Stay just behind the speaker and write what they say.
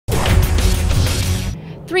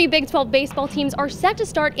Three Big 12 baseball teams are set to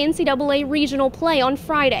start NCAA regional play on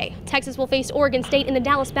Friday. Texas will face Oregon State in the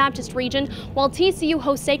Dallas Baptist region, while TCU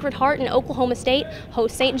hosts Sacred Heart and Oklahoma State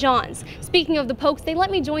hosts St. John's. Speaking of the Pokes, they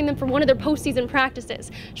let me join them for one of their postseason practices.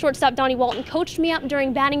 Shortstop Donnie Walton coached me up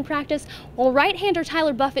during batting practice, while right-hander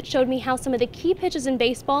Tyler Buffett showed me how some of the key pitches in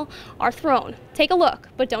baseball are thrown. Take a look,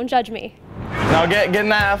 but don't judge me. Now get in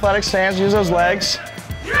that athletic stance, use those legs.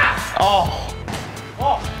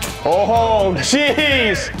 Oh,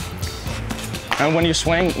 jeez! And when you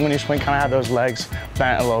swing, kind of have those legs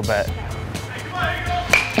bent a little bit.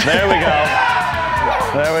 There we go.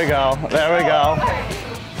 There we go. There we go.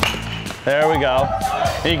 There we go.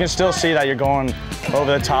 And you can still see that you're going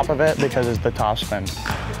over the top of it because it's the top spin.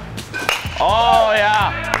 Oh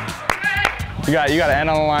yeah! You got to end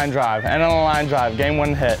on the line drive. End on the line drive.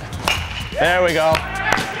 Game-winning hit. There we go.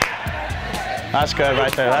 That's good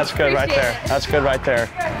right there. That's good right there. That's good right there.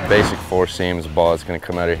 Basic four seams, the ball is going to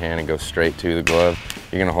come out of your hand and go straight to the glove.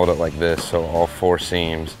 You're going to hold it like this, so all four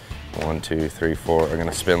seams, 1, 2, 3, 4, are going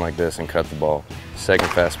to spin like this and cut the ball. Second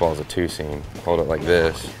fastball is a two seam. Hold it like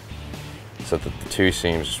this, so that the two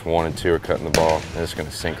seams, just 1 and 2, are cutting the ball, and it's going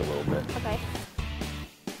to sink a little bit. Okay.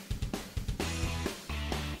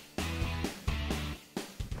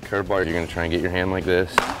 Curveball, you're going to try and get your hand like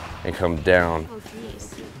this and come down. Oh,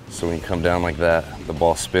 geez. So when you come down like that, the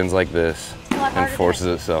ball spins like this and forces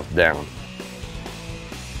itself down.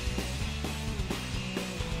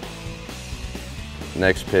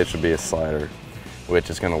 Next pitch would be a slider, which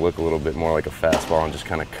is going to look a little bit more like a fastball and just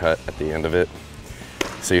kind of cut at the end of it.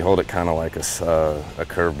 So you hold it kind of like a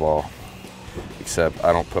curveball, except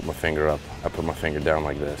I don't put my finger up. I put my finger down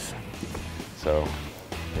like this. So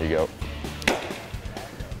there you go.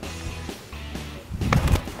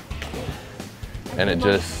 And it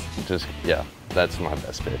yeah, that's my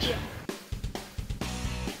best pitch.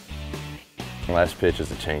 Last pitch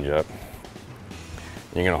is a changeup.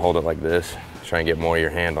 You're gonna hold it like this, try and get more of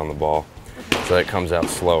your hand on the ball so that it comes out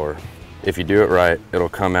slower. If you do it right, it'll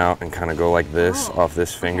come out and kind of go like this off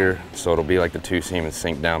this finger, so it'll be like the two seam and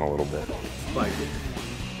sink down a little bit.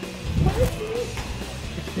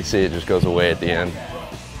 You see it just goes away at the end.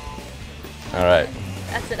 All right.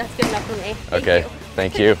 That's it, that's good enough for me. Okay,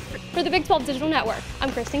 thank you. For the Big 12 Digital Network,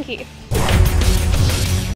 I'm Kristen Keith.